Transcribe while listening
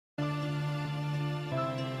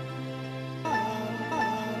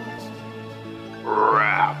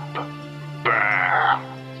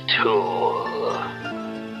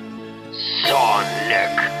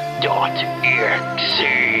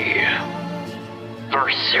Sonic.EXE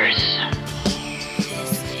versus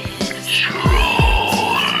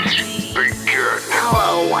Trollge. Begin.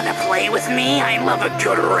 Hello, wanna play with me? I love a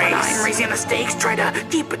good race. I'm raising the stakes, try to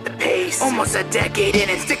keep at the pace. Almost a decade in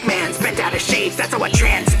and Stickman's bent out of shape. That's how it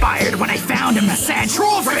transpired when I found him, a sad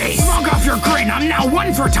troll face. Log off your grin, I'm now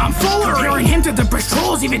one for tomfoolery. Comparing him to the best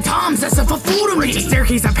trolls, even Tom says if a fool to me. The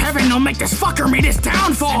staircase of heaven will make this fucker meet his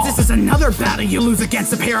downfall. Since this is another battle you lose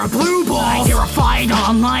against a pair of blue balls. Terrified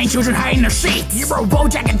online, children hiding their sheets. You're a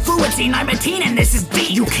Bojack and fluency, I'm a teen and this is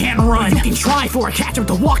deep. You can't run, you can try for a catch up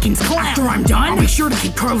to Walking's clown. After I'm done, I'll be sure to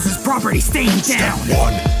keep Carlos's property staying down. Step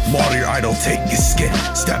 1, model your idol, take his skin.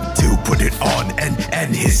 Step 2, put it on and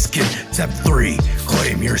end his skin. Step 3,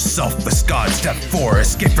 claim yourself as God. Step 4,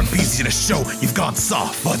 escape from PC to show you've gone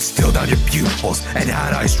soft, but still down your pupils and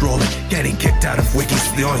had eyes rolling. Getting kicked out of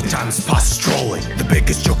wikis, the only time it's past trolling. The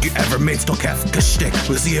biggest joke you ever made, still Kafka shtick.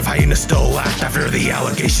 We'll see if Hyena still laughed after the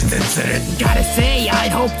allegations incident. Gotta say,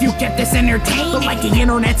 I'd hope you get this entertaining, but like the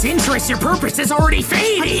internet's interest, your purpose is already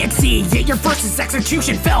fading. Yet your versus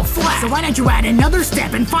execution fell flat. So why don't you add another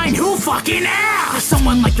step and find who fucking asked? For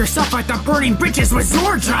someone like yourself, I thought burning bridges was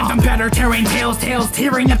your job. I'm better tearing tails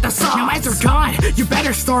tearing at the socks. Now as your god, you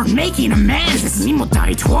better start making amends. This meme will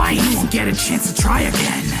die twice, you won't get a chance to try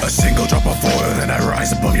again. A single drop of oil, then I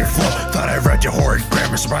rise above your flow. Thought I read your horrid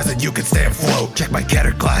grammar, surprised that you could stay afloat. Check my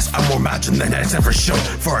getter glass, I'm more matching than it's ever shown.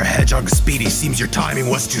 For a hedgehog speedy, seems your timing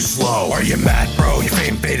was too slow. Are you mad, bro? Your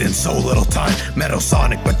fame faded in so little time. Metal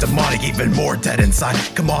Sonic, but demonic, even more dead inside.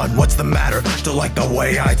 Come on, what's the matter? Don't like the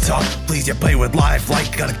way I talk? Please, you play with life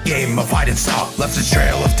like a game of hide and stop. Left a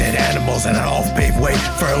trail of dead animals and an off-paved way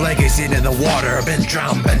for a legacy in the water. Been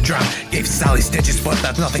drowned. Gave Sally stitches, but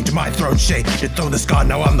that's nothing to my throne shade. Your throne is gone,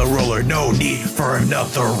 now I'm the ruler. No need for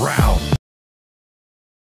another round.